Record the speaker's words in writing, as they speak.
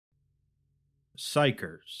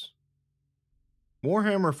Psykers.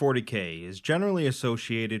 Warhammer 40k is generally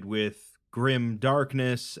associated with grim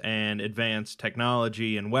darkness and advanced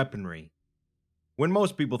technology and weaponry. When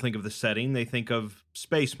most people think of the setting, they think of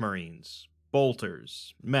space marines,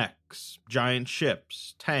 bolters, mechs, giant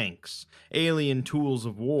ships, tanks, alien tools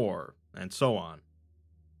of war, and so on.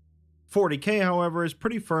 40k, however, is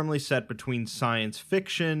pretty firmly set between science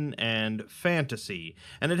fiction and fantasy,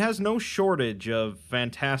 and it has no shortage of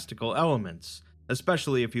fantastical elements,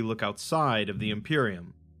 especially if you look outside of the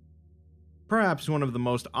Imperium. Perhaps one of the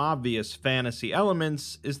most obvious fantasy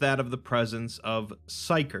elements is that of the presence of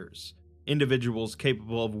Psykers, individuals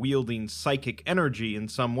capable of wielding psychic energy in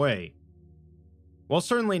some way. While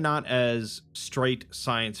certainly not as straight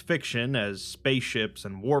science fiction as spaceships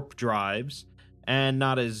and warp drives, and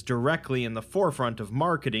not as directly in the forefront of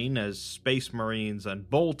marketing as Space Marines and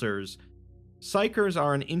Bolters, Psykers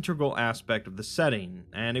are an integral aspect of the setting,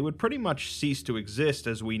 and it would pretty much cease to exist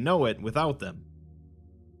as we know it without them.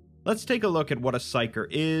 Let's take a look at what a Psyker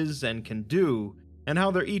is and can do, and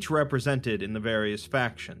how they're each represented in the various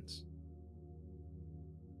factions.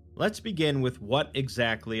 Let's begin with what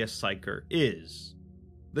exactly a Psyker is.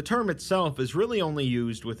 The term itself is really only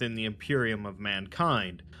used within the Imperium of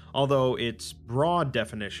mankind, although its broad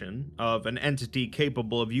definition of an entity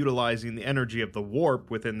capable of utilizing the energy of the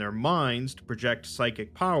warp within their minds to project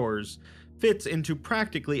psychic powers fits into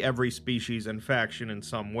practically every species and faction in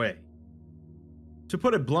some way. To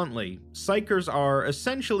put it bluntly, Psykers are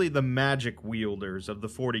essentially the magic wielders of the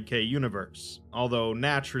 40k universe, although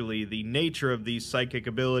naturally the nature of these psychic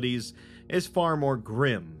abilities is far more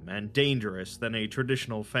grim and dangerous than a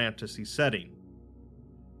traditional fantasy setting.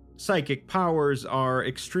 Psychic powers are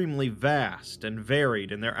extremely vast and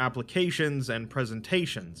varied in their applications and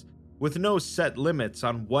presentations, with no set limits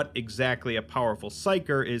on what exactly a powerful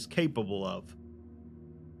Psyker is capable of.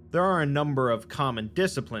 There are a number of common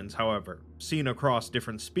disciplines, however, seen across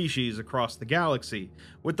different species across the galaxy,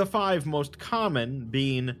 with the 5 most common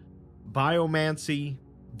being biomancy,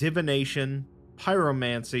 divination,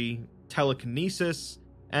 pyromancy, telekinesis,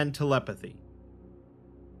 and telepathy.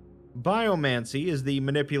 Biomancy is the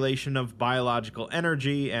manipulation of biological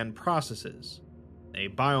energy and processes. A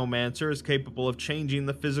biomancer is capable of changing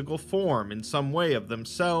the physical form in some way of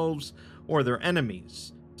themselves or their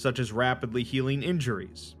enemies, such as rapidly healing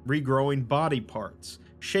injuries, regrowing body parts,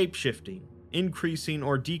 shapeshifting, increasing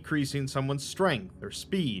or decreasing someone's strength or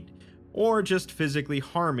speed, or just physically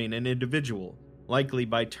harming an individual, likely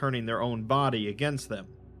by turning their own body against them.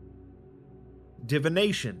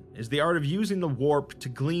 Divination is the art of using the warp to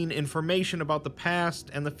glean information about the past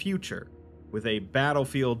and the future, with a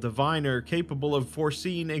battlefield diviner capable of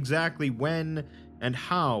foreseeing exactly when and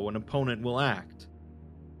how an opponent will act.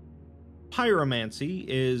 Pyromancy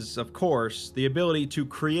is, of course, the ability to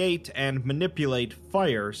create and manipulate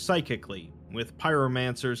fire psychically, with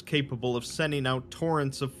pyromancers capable of sending out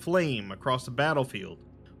torrents of flame across a battlefield,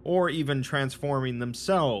 or even transforming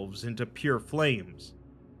themselves into pure flames.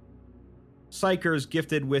 Psykers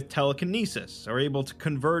gifted with telekinesis are able to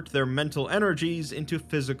convert their mental energies into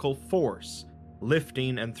physical force,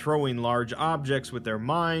 lifting and throwing large objects with their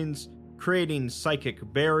minds, creating psychic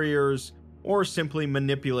barriers, or simply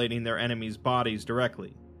manipulating their enemies' bodies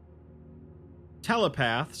directly.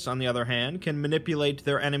 Telepaths, on the other hand, can manipulate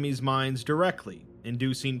their enemies' minds directly,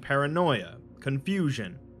 inducing paranoia,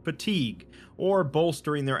 confusion, fatigue, or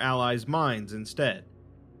bolstering their allies' minds instead.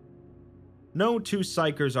 No 2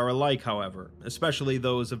 Psykers are alike, however, especially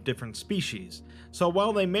those of different species, so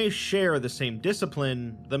while they may share the same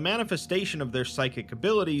discipline, the manifestation of their psychic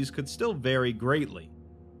abilities could still vary greatly.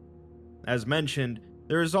 As mentioned,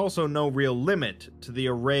 there is also no real limit to the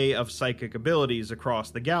array of psychic abilities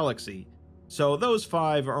across the galaxy, so those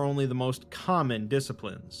 5 are only the most common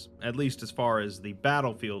disciplines, at least as far as the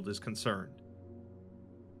battlefield is concerned.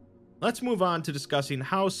 Let's move on to discussing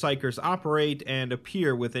how Psykers operate and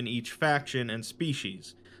appear within each faction and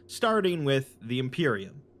species, starting with the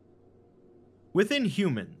Imperium. Within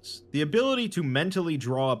humans, the ability to mentally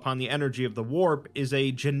draw upon the energy of the warp is a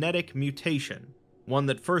genetic mutation, one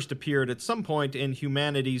that first appeared at some point in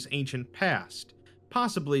humanity's ancient past,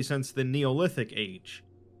 possibly since the Neolithic Age.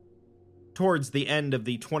 Towards the end of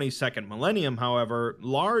the 22nd millennium, however,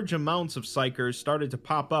 large amounts of Psykers started to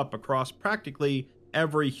pop up across practically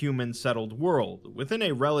every human-settled world within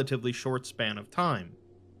a relatively short span of time.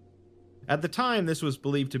 At the time, this was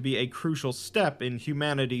believed to be a crucial step in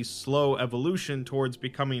humanity's slow evolution towards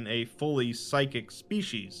becoming a fully psychic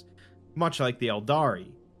species, much like the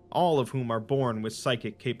Eldari, all of whom are born with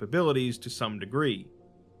psychic capabilities to some degree.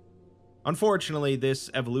 Unfortunately, this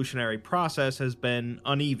evolutionary process has been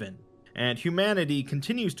uneven, and humanity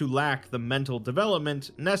continues to lack the mental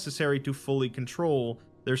development necessary to fully control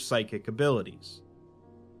their psychic abilities.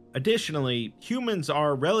 Additionally, humans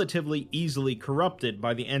are relatively easily corrupted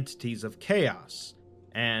by the entities of chaos,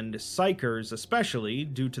 and Psykers, especially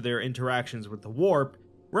due to their interactions with the warp,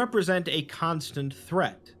 represent a constant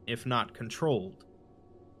threat, if not controlled.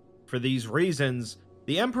 For these reasons,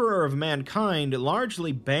 the Emperor of Mankind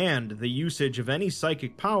largely banned the usage of any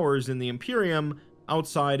psychic powers in the Imperium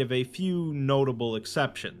outside of a few notable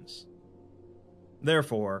exceptions.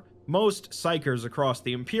 Therefore, most Psykers across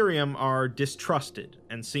the Imperium are distrusted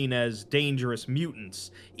and seen as dangerous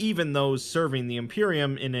mutants, even those serving the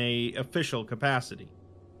Imperium in an official capacity.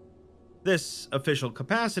 This official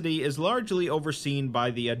capacity is largely overseen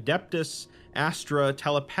by the Adeptus Astra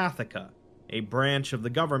Telepathica, a branch of the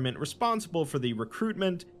government responsible for the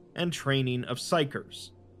recruitment and training of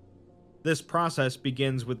Psykers. This process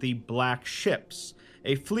begins with the Black Ships,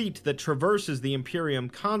 a fleet that traverses the Imperium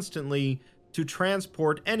constantly to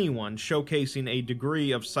transport anyone showcasing a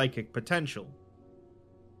degree of psychic potential.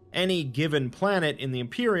 Any given planet in the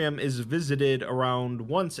Imperium is visited around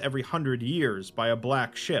once every 100 years by a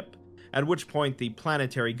black ship, at which point the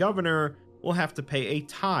planetary governor will have to pay a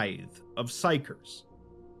tithe of Psykers.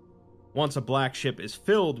 Once a black ship is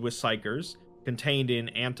filled with Psykers, contained in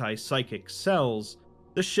anti-psychic cells,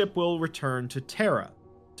 the ship will return to Terra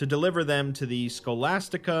to deliver them to the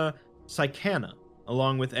Scholastica Psycana,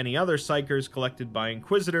 along with any other Psykers collected by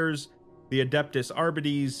Inquisitors, the Adeptus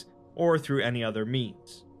Arbites, or through any other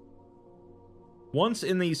means. Once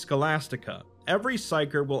in the Scholastica, every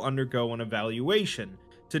Psyker will undergo an evaluation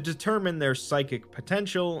to determine their psychic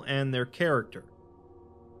potential and their character.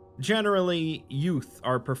 Generally, youth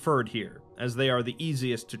are preferred here, as they are the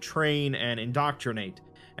easiest to train and indoctrinate,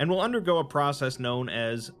 and will undergo a process known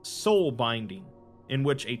as soul binding, in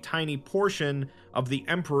which a tiny portion of the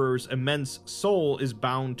Emperor's immense soul is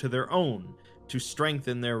bound to their own, to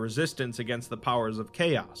strengthen their resistance against the powers of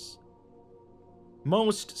chaos.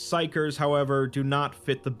 Most Psykers, however, do not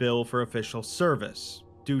fit the bill for official service,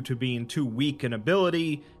 due to being too weak in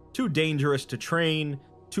ability, too dangerous to train,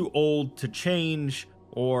 too old to change,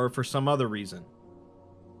 or for some other reason.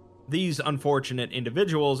 These unfortunate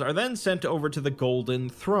individuals are then sent over to the Golden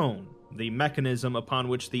Throne, the mechanism upon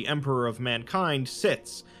which the Emperor of Mankind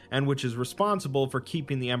sits, and which is responsible for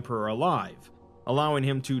keeping the Emperor alive, allowing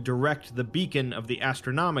him to direct the beacon of the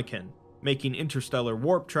Astronomicon, making interstellar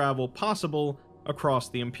warp travel possible across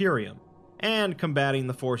the Imperium, and combating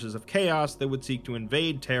the forces of chaos that would seek to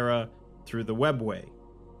invade Terra through the Webway.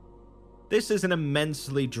 This is an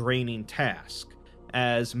immensely draining task,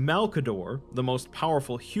 as Malkador, the most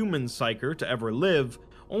powerful human Psyker to ever live,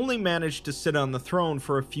 only managed to sit on the throne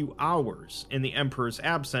for a few hours in the Emperor's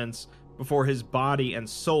absence before his body and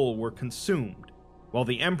soul were consumed, while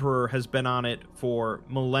the Emperor has been on it for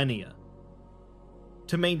millennia.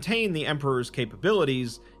 To maintain the Emperor's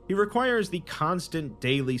capabilities, he requires the constant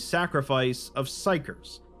daily sacrifice of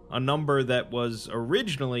Psykers, a number that was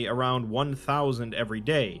originally around 1,000 every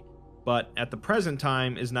day, but at the present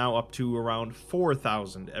time is now up to around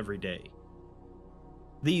 4,000 every day.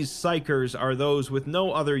 These Psykers are those with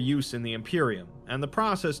no other use in the Imperium, and the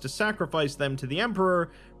process to sacrifice them to the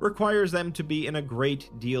Emperor requires them to be in a great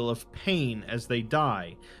deal of pain as they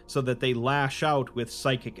die, so that they lash out with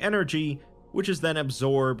psychic energy, which is then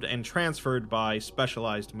absorbed and transferred by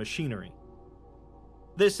specialized machinery.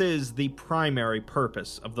 This is the primary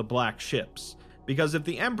purpose of the Black Ships, because if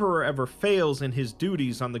the Emperor ever fails in his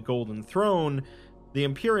duties on the Golden Throne, the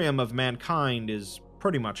Imperium of Mankind is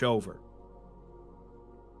pretty much over.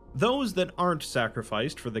 Those that aren't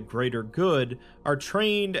sacrificed for the greater good are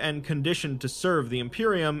trained and conditioned to serve the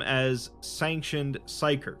Imperium as sanctioned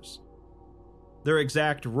Psykers. Their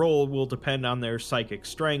exact role will depend on their psychic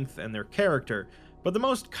strength and their character, but the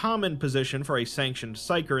most common position for a sanctioned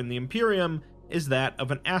Psyker in the Imperium is that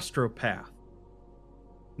of an astropath.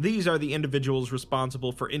 These are the individuals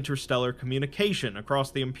responsible for interstellar communication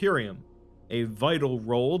across the Imperium, a vital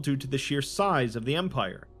role due to the sheer size of the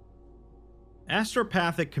Empire.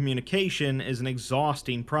 Astropathic communication is an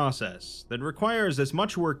exhausting process that requires as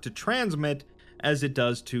much work to transmit as it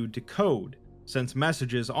does to decode, since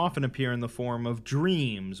messages often appear in the form of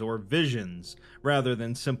dreams or visions rather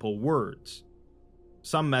than simple words.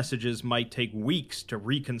 Some messages might take weeks to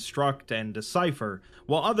reconstruct and decipher,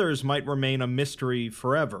 while others might remain a mystery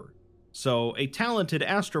forever, so a talented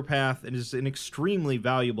astropath is an extremely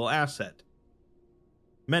valuable asset.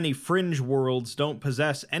 Many fringe worlds don't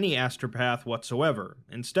possess any astropath whatsoever,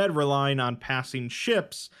 instead relying on passing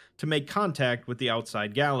ships to make contact with the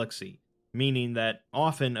outside galaxy, meaning that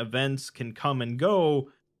often events can come and go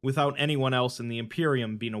without anyone else in the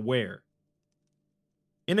Imperium being aware.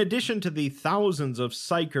 In addition to the thousands of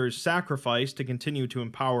Psykers sacrificed to continue to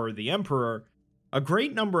empower the Emperor, a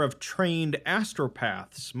great number of trained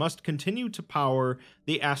astropaths must continue to power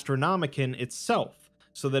the Astronomicon itself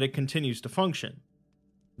so that it continues to function.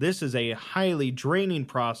 This is a highly draining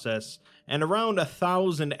process, and around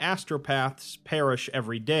 1,000 astropaths perish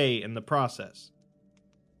every day in the process.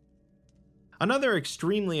 Another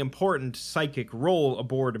extremely important psychic role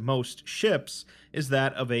aboard most ships is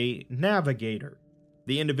that of a navigator,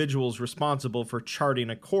 the individuals responsible for charting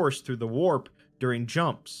a course through the warp during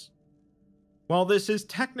jumps. While this is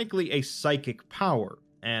technically a psychic power,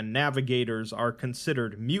 and navigators are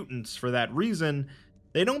considered mutants for that reason,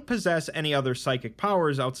 they don't possess any other psychic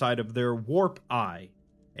powers outside of their warp eye,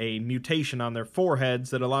 a mutation on their foreheads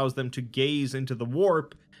that allows them to gaze into the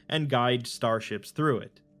warp and guide starships through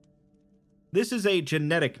it. This is a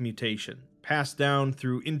genetic mutation, passed down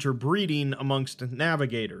through interbreeding amongst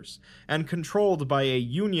navigators, and controlled by a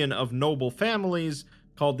union of noble families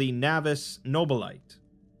called the Navis Nobilite.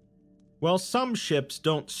 While some ships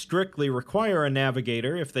don't strictly require a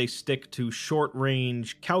navigator if they stick to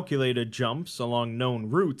short-range, calculated jumps along known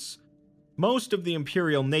routes, most of the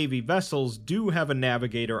Imperial Navy vessels do have a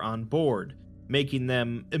navigator on board, making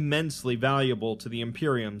them immensely valuable to the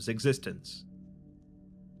Imperium's existence.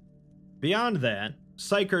 Beyond that,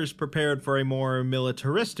 Psykers prepared for a more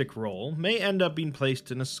militaristic role may end up being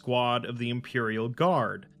placed in a squad of the Imperial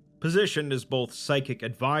Guard, positioned as both psychic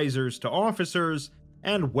advisors to officers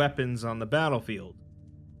and weapons on the battlefield.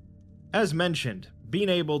 As mentioned, being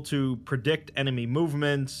able to predict enemy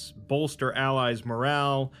movements, bolster allies'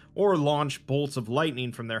 morale, or launch bolts of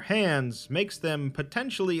lightning from their hands makes them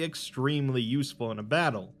potentially extremely useful in a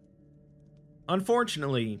battle.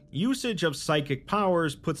 Unfortunately, usage of psychic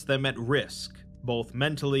powers puts them at risk, both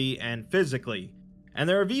mentally and physically, and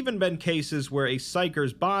there have even been cases where a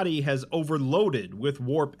Psyker's body has overloaded with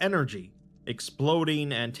warp energy,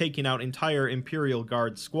 exploding and taking out entire Imperial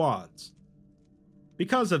Guard squads.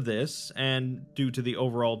 Because of this, and due to the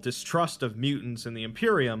overall distrust of mutants in the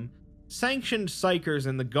Imperium, sanctioned Psykers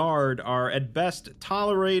in the Guard are at best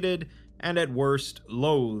tolerated and at worst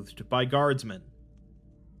loathed by guardsmen.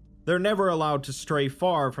 They're never allowed to stray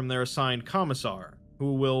far from their assigned commissar,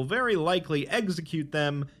 who will very likely execute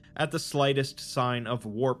them at the slightest sign of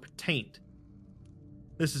warp taint.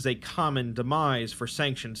 This is a common demise for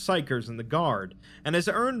sanctioned Psykers in the Guard, and has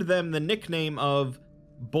earned them the nickname of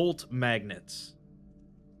Bolt Magnets.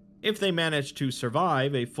 If they manage to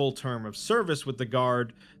survive a full term of service with the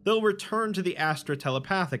Guard, they'll return to the Astra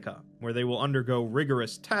Telepathica, where they will undergo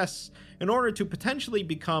rigorous tests in order to potentially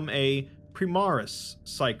become a Primaris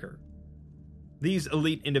Psyker. These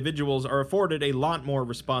elite individuals are afforded a lot more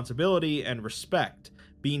responsibility and respect,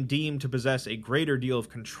 being deemed to possess a greater deal of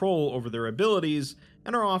control over their abilities,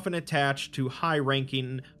 and are often attached to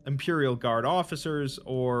high-ranking Imperial Guard officers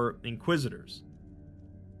or Inquisitors.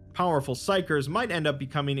 Powerful Psykers might end up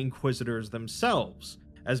becoming Inquisitors themselves,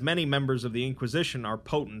 as many members of the Inquisition are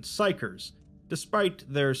potent Psykers,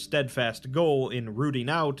 despite their steadfast goal in rooting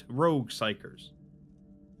out rogue Psykers.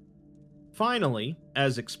 Finally,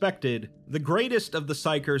 as expected, the greatest of the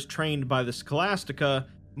Psykers trained by the Scholastica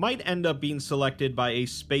might end up being selected by a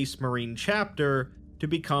Space Marine chapter to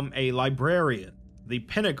become a librarian, the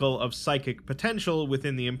pinnacle of psychic potential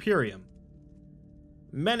within the Imperium.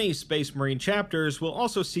 Many Space Marine chapters will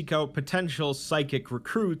also seek out potential psychic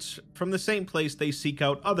recruits from the same place they seek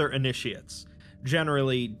out other initiates,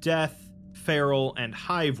 generally Death, Feral, and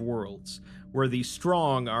Hive worlds, where the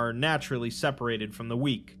strong are naturally separated from the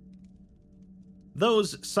weak.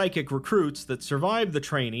 Those psychic recruits that survive the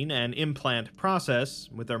training and implant process,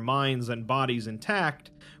 with their minds and bodies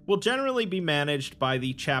intact, will generally be managed by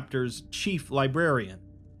the chapter's chief librarian.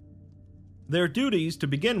 Their duties, to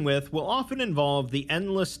begin with, will often involve the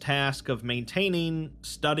endless task of maintaining,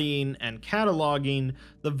 studying, and cataloging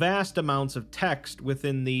the vast amounts of text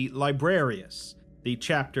within the Librarius, the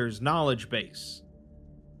chapter's knowledge base.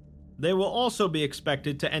 They will also be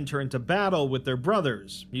expected to enter into battle with their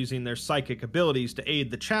brothers, using their psychic abilities to aid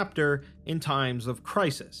the chapter in times of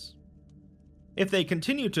crisis. If they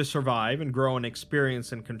continue to survive and grow in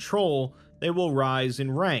experience and control, they will rise in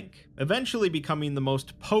rank, eventually becoming the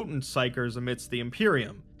most potent Psykers amidst the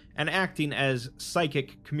Imperium, and acting as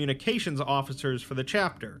psychic communications officers for the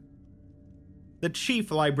chapter. The Chief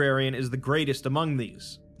Librarian is the greatest among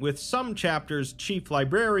these, with some chapters' chief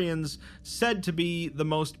librarians said to be the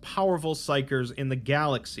most powerful Psykers in the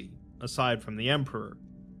galaxy, aside from the Emperor.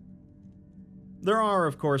 There are,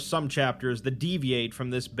 of course, some chapters that deviate from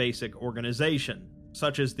this basic organization,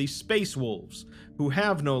 such as the Space Wolves, who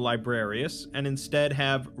have no librarius and instead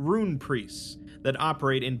have rune priests that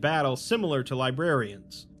operate in battle similar to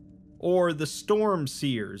librarians, or the Storm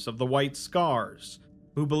Seers of the White Scars,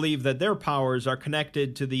 who believe that their powers are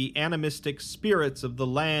connected to the animistic spirits of the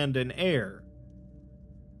land and air.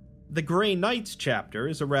 The Grey Knights chapter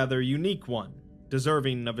is a rather unique one,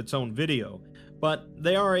 deserving of its own video, but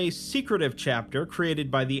they are a secretive chapter created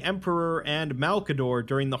by the Emperor and Malcador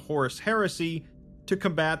during the Horus Heresy to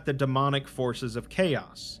combat the demonic forces of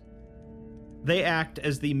chaos. They act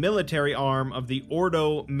as the military arm of the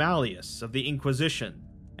Ordo Malleus of the Inquisition,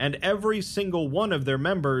 and every single one of their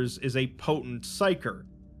members is a potent Psyker,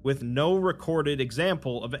 with no recorded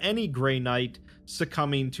example of any Grey Knight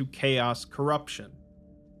succumbing to chaos corruption.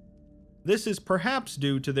 This is perhaps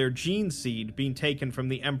due to their gene seed being taken from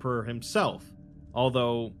the Emperor himself,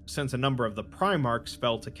 although, since a number of the Primarchs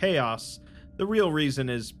fell to chaos, the real reason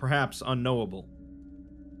is perhaps unknowable.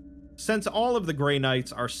 Since all of the Grey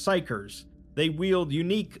Knights are Psykers, they wield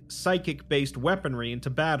unique psychic-based weaponry into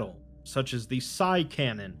battle, such as the Psy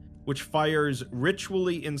Cannon, which fires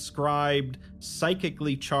ritually inscribed,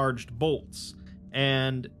 psychically charged bolts,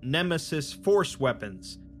 and Nemesis Force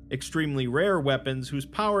weapons, extremely rare weapons whose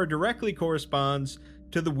power directly corresponds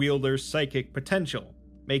to the wielder's psychic potential,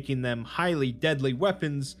 making them highly deadly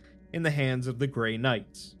weapons in the hands of the Grey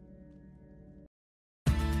Knights.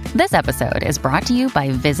 This episode is brought to you by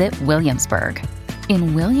Visit Williamsburg.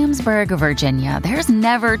 In Williamsburg, Virginia, there's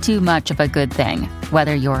never too much of a good thing.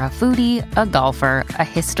 Whether you're a foodie, a golfer, a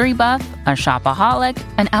history buff, a shopaholic,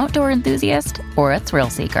 an outdoor enthusiast, or a thrill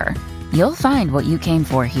seeker, you'll find what you came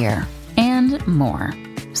for here and more.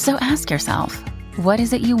 So ask yourself, what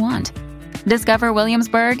is it you want? Discover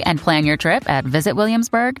Williamsburg and plan your trip at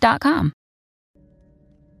visitwilliamsburg.com.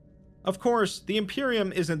 Of course, the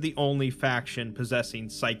Imperium isn't the only faction possessing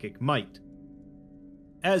psychic might.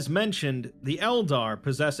 As mentioned, the Eldar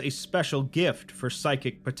possess a special gift for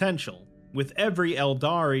psychic potential, with every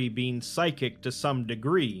Eldari being psychic to some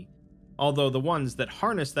degree, although the ones that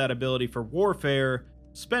harness that ability for warfare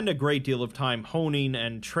spend a great deal of time honing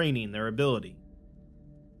and training their ability.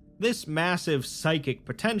 This massive psychic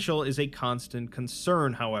potential is a constant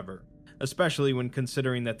concern, however, especially when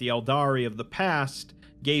considering that the Eldari of the past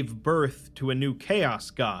gave birth to a new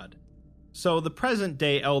Chaos God, so the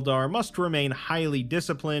present-day Eldar must remain highly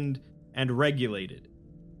disciplined and regulated.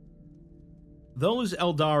 Those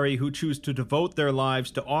Eldari who choose to devote their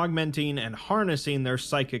lives to augmenting and harnessing their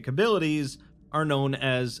psychic abilities are known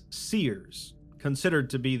as Seers, considered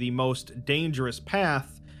to be the most dangerous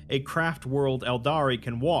path a craft world Eldari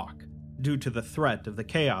can walk, due to the threat of the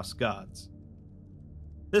Chaos Gods.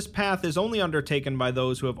 This path is only undertaken by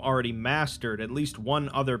those who have already mastered at least one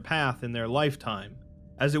other path in their lifetime,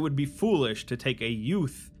 as it would be foolish to take a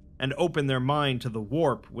youth and open their mind to the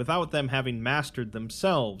warp without them having mastered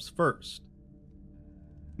themselves first.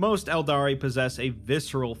 Most Eldari possess a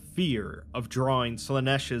visceral fear of drawing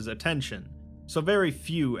Slaanesha's attention, so very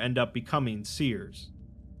few end up becoming Seers.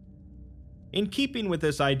 In keeping with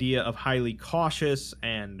this idea of highly cautious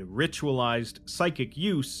and ritualized psychic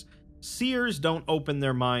use, Seers don't open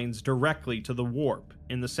their minds directly to the warp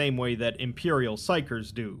in the same way that Imperial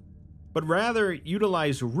Psykers do, but rather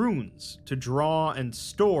utilize runes to draw and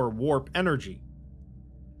store warp energy.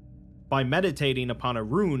 By meditating upon a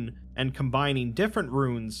rune and combining different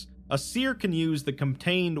runes, a Seer can use the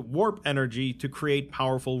contained warp energy to create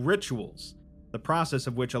powerful rituals, the process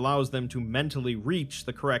of which allows them to mentally reach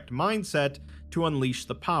the correct mindset to unleash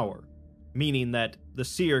the power, meaning that the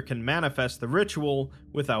Seer can manifest the ritual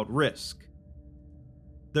without risk.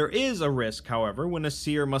 There is a risk, however, when a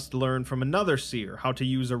Seer must learn from another Seer how to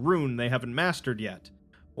use a rune they haven't mastered yet,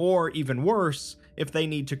 or even worse, if they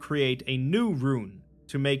need to create a new rune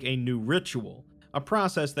to make a new ritual, a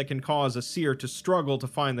process that can cause a Seer to struggle to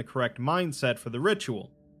find the correct mindset for the ritual,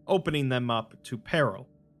 opening them up to peril.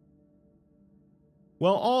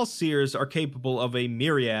 While all Seers are capable of a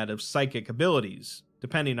myriad of psychic abilities,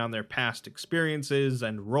 depending on their past experiences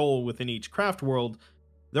and role within each craft world,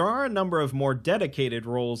 there are a number of more dedicated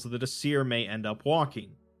roles that a Seer may end up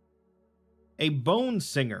walking. A Bone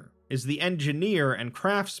Singer is the engineer and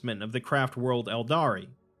craftsman of the craft world Eldari,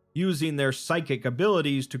 using their psychic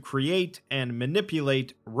abilities to create and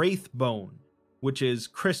manipulate Wraithbone, which is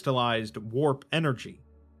crystallized warp energy.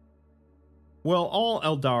 While all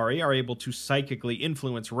Eldari are able to psychically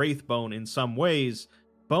influence Wraithbone in some ways,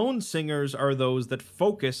 Bone Singers are those that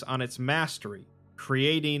focus on its mastery,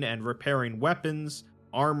 creating and repairing weapons,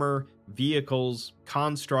 armor, vehicles,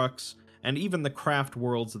 constructs, and even the craft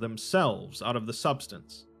worlds themselves out of the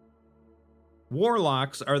substance.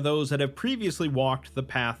 Warlocks are those that have previously walked the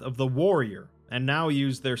path of the warrior, and now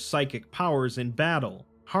use their psychic powers in battle,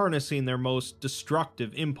 harnessing their most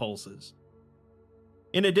destructive impulses.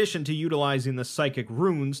 In addition to utilizing the psychic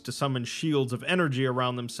runes to summon shields of energy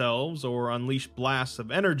around themselves or unleash blasts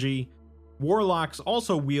of energy, warlocks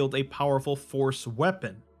also wield a powerful force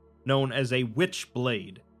weapon, known as a witch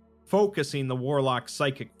blade, focusing the warlock's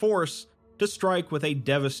psychic force to strike with a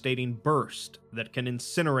devastating burst that can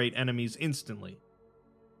incinerate enemies instantly.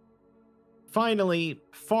 Finally,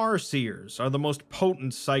 Farseers are the most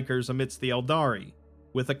potent Psykers amidst the Eldari,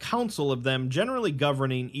 with a council of them generally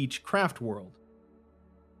governing each craft world.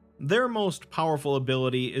 Their most powerful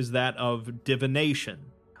ability is that of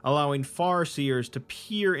divination, allowing Farseers to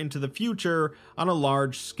peer into the future on a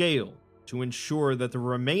large scale to ensure that the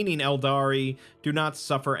remaining Eldari do not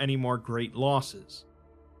suffer any more great losses.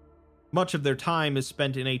 Much of their time is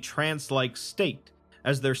spent in a trance-like state,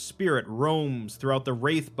 as their spirit roams throughout the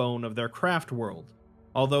wraithbone of their craft world,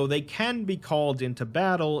 although they can be called into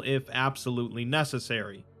battle if absolutely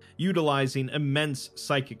necessary, utilizing immense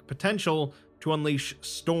psychic potential to unleash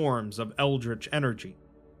storms of eldritch energy.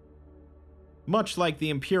 Much like the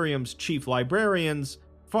Imperium's chief librarians,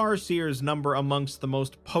 Farseers number amongst the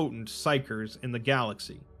most potent Psykers in the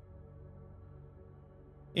galaxy.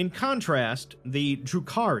 In contrast, the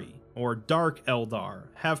Drukhari, or Dark Eldar,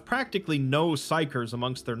 have practically no Psykers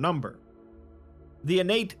amongst their number. The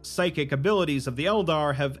innate psychic abilities of the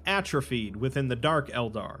Eldar have atrophied within the Dark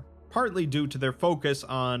Eldar, partly due to their focus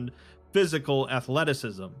on physical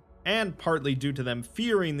athleticism, and partly due to them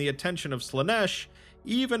fearing the attention of Slaanesh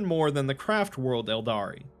even more than the craft world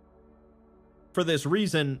Eldari. For this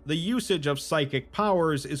reason, the usage of psychic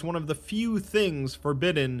powers is one of the few things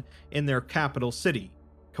forbidden in their capital city,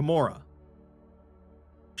 Camorra.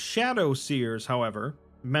 Shadow Seers, however,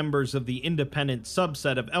 members of the independent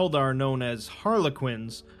subset of Eldar known as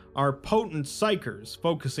Harlequins, are potent Psykers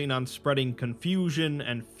focusing on spreading confusion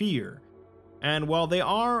and fear, and while they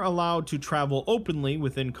are allowed to travel openly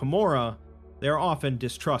within Camorra, they are often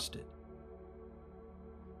distrusted.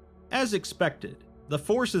 As expected, the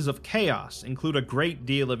forces of chaos include a great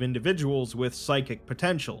deal of individuals with psychic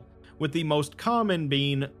potential, with the most common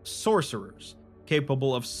being sorcerers,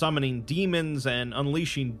 capable of summoning demons and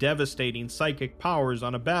unleashing devastating psychic powers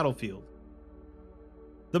on a battlefield.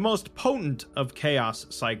 The most potent of Chaos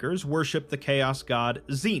Psykers worship the Chaos god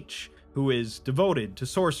Tzeentch, who is devoted to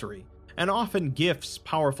sorcery, and often gifts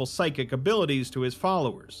powerful psychic abilities to his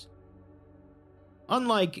followers.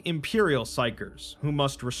 Unlike Imperial Psykers, who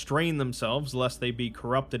must restrain themselves lest they be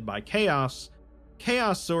corrupted by chaos,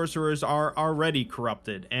 Chaos Sorcerers are already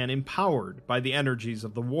corrupted and empowered by the energies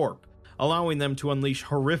of the Warp, allowing them to unleash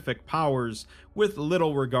horrific powers with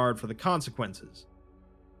little regard for the consequences.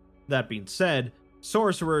 That being said,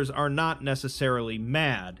 sorcerers are not necessarily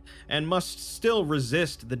mad, and must still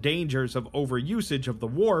resist the dangers of overusage of the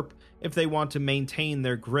Warp if they want to maintain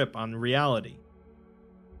their grip on reality.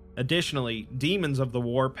 Additionally, demons of the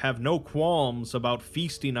Warp have no qualms about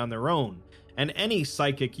feasting on their own, and any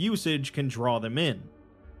psychic usage can draw them in.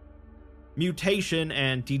 Mutation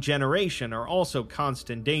and degeneration are also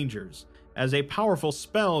constant dangers, as a powerful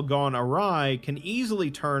spell gone awry can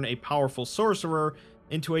easily turn a powerful sorcerer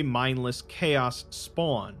into a mindless chaos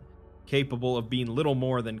spawn, capable of being little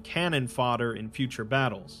more than cannon fodder in future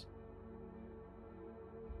battles.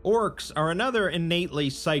 Orcs are another innately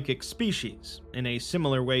psychic species, in a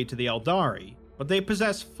similar way to the Eldari, but they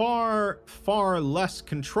possess far less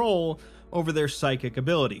control over their psychic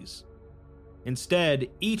abilities. Instead,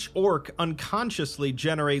 each orc unconsciously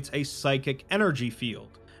generates a psychic energy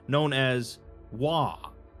field, known as Wa.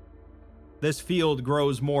 This field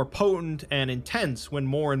grows more potent and intense when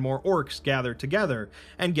more and more orcs gather together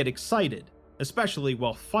and get excited, especially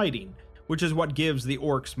while fighting, which is what gives the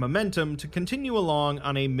orcs momentum to continue along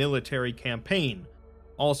on a military campaign,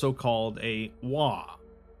 also called a Wa.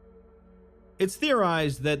 It's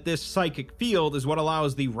theorized that this psychic field is what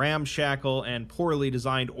allows the ramshackle and poorly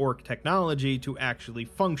designed orc technology to actually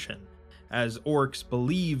function, as orcs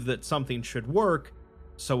believe that something should work,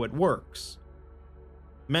 so it works.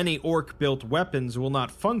 Many orc-built weapons will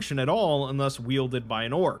not function at all unless wielded by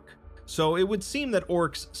an orc, so it would seem that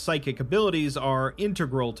orcs' psychic abilities are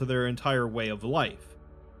integral to their entire way of life.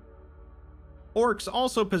 Orcs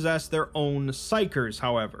also possess their own Psykers,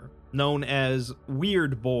 however, known as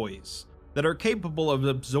Weird Boys, that are capable of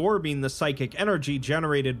absorbing the psychic energy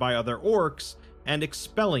generated by other orcs and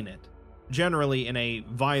expelling it, generally in a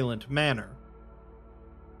violent manner.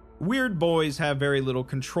 Weird Boys have very little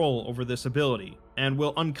control over this ability, and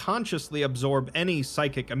will unconsciously absorb any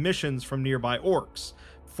psychic emissions from nearby orcs,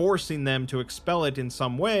 forcing them to expel it in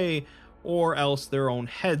some way, or else their own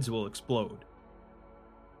heads will explode.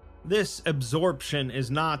 This absorption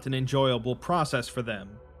is not an enjoyable process for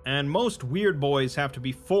them, and most weird boys have to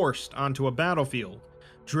be forced onto a battlefield,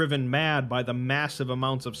 driven mad by the massive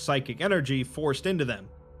amounts of psychic energy forced into them.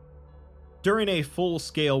 During a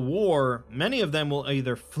full-scale war, many of them will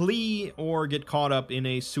either flee or get caught up in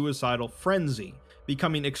a suicidal frenzy,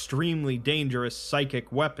 becoming extremely dangerous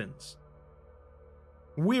psychic weapons.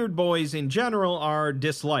 Weird boys in general are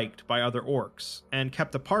disliked by other orcs, and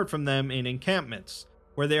kept apart from them in encampments,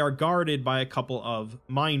 where they are guarded by a couple of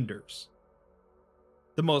minders.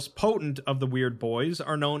 The most potent of the weird boys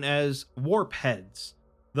are known as warp heads,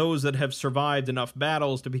 those that have survived enough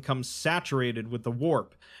battles to become saturated with the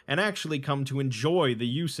warp and actually come to enjoy the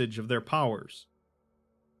usage of their powers.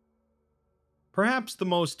 Perhaps the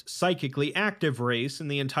most psychically active race in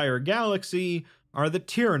the entire galaxy are the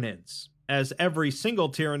Tyranids, as every single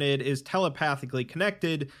Tyranid is telepathically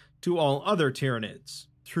connected to all other Tyranids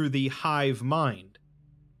through the hive mind.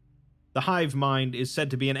 The hive mind is said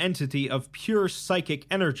to be an entity of pure psychic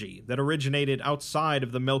energy that originated outside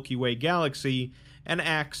of the Milky Way galaxy and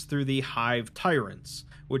acts through the hive tyrants,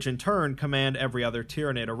 which in turn command every other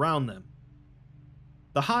Tyranid around them.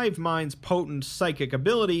 The hive mind's potent psychic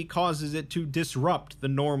ability causes it to disrupt the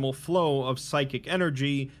normal flow of psychic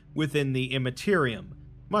energy within the immaterium,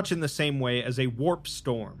 much in the same way as a warp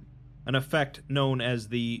storm, an effect known as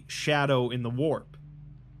the shadow in the warp.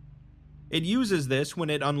 It uses this when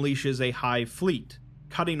it unleashes a hive fleet,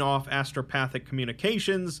 cutting off astropathic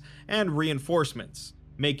communications and reinforcements,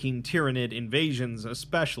 making Tyranid invasions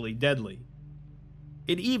especially deadly.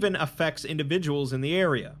 It even affects individuals in the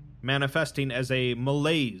area, manifesting as a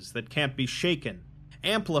malaise that can't be shaken,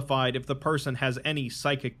 amplified if the person has any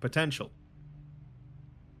psychic potential.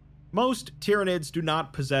 Most Tyranids do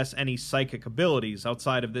not possess any psychic abilities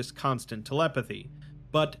outside of this constant telepathy,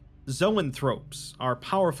 but zoanthropes are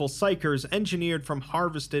powerful psykers engineered from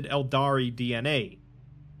harvested Eldari DNA.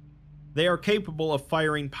 They are capable of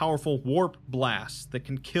firing powerful warp blasts that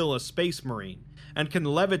can kill a space marine, and can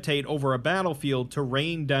levitate over a battlefield to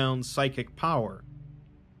rain down psychic power.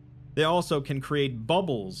 They also can create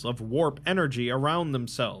bubbles of warp energy around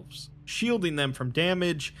themselves, shielding them from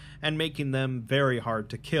damage and making them very hard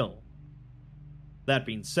to kill. That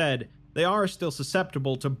being said, they are still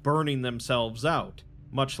susceptible to burning themselves out,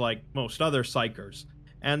 much like most other Psykers,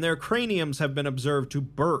 and their craniums have been observed to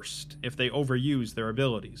burst if they overuse their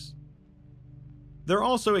abilities. There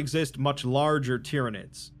also exist much larger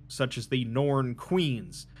Tyranids, such as the Norn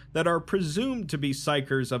Queens, that are presumed to be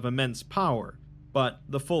Psykers of immense power, but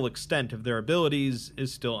the full extent of their abilities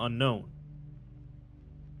is still unknown.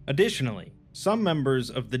 Additionally, some members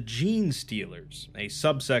of the Gene Stealers, a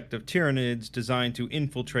subsect of Tyranids designed to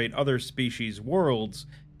infiltrate other species' worlds,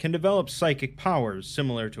 can develop psychic powers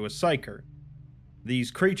similar to a Psyker.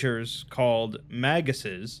 These creatures, called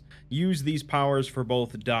Maguses, use these powers for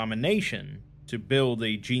both domination, to build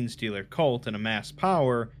a Gene Stealer cult and amass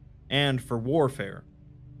power, and for warfare.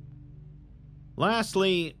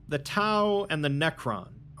 Lastly, the Tau and the Necron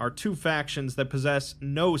are two factions that possess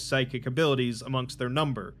no psychic abilities amongst their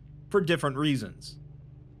number, for different reasons.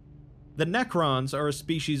 The Necrons are a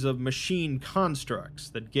species of machine constructs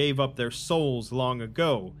that gave up their souls long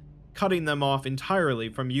ago, cutting them off entirely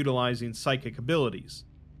from utilizing psychic abilities.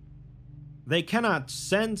 They cannot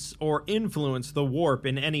sense or influence the warp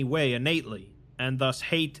in any way innately, and thus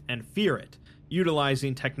hate and fear it,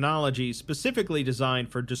 utilizing technology specifically designed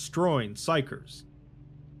for destroying Psykers.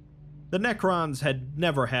 The Necrons had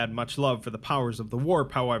never had much love for the powers of the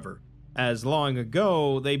warp, however, as long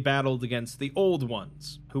ago they battled against the Old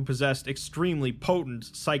Ones, who possessed extremely potent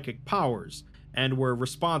psychic powers and were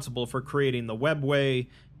responsible for creating the Webway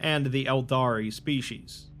and the Eldari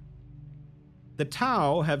species. The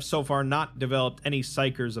Tau have so far not developed any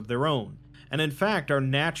Psykers of their own, and in fact are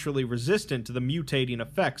naturally resistant to the mutating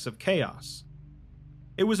effects of chaos.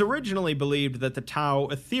 It was originally believed that the Tau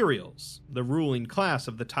Ethereals, the ruling class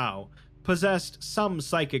of the Tau, possessed some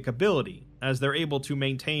psychic ability, as they're able to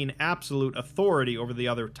maintain absolute authority over the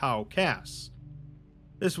other Tau castes.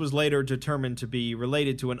 This was later determined to be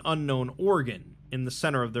related to an unknown organ in the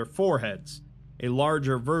center of their foreheads, a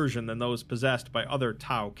larger version than those possessed by other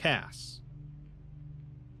Tau castes.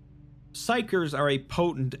 Psykers are a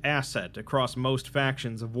potent asset across most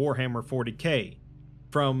factions of Warhammer 40k,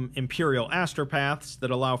 from Imperial astropaths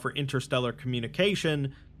that allow for interstellar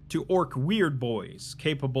communication, to orc weird boys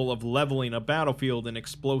capable of leveling a battlefield in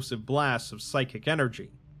explosive blasts of psychic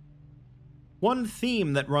energy. One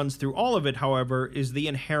theme that runs through all of it, however, is the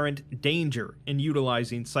inherent danger in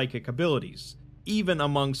utilizing psychic abilities, even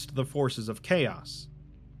amongst the forces of chaos.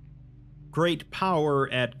 Great power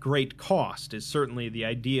at great cost is certainly the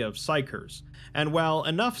idea of Psykers, and while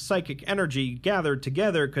enough psychic energy gathered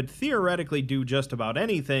together could theoretically do just about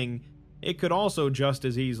anything, it could also just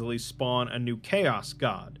as easily spawn a new Chaos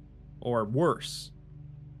God, or worse.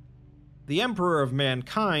 The Emperor of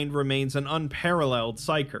Mankind remains an unparalleled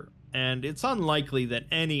Psyker, and it's unlikely that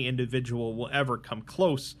any individual will ever come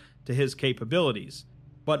close to his capabilities,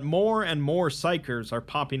 but more and more Psykers are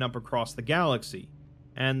popping up across the galaxy,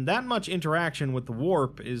 and that much interaction with the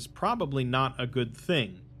warp is probably not a good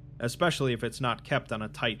thing, especially if it's not kept on a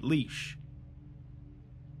tight leash.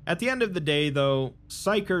 At the end of the day, though,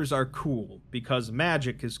 Psykers are cool because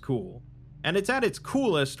magic is cool, and it's at its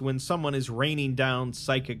coolest when someone is raining down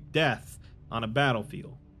psychic death on a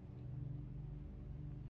battlefield.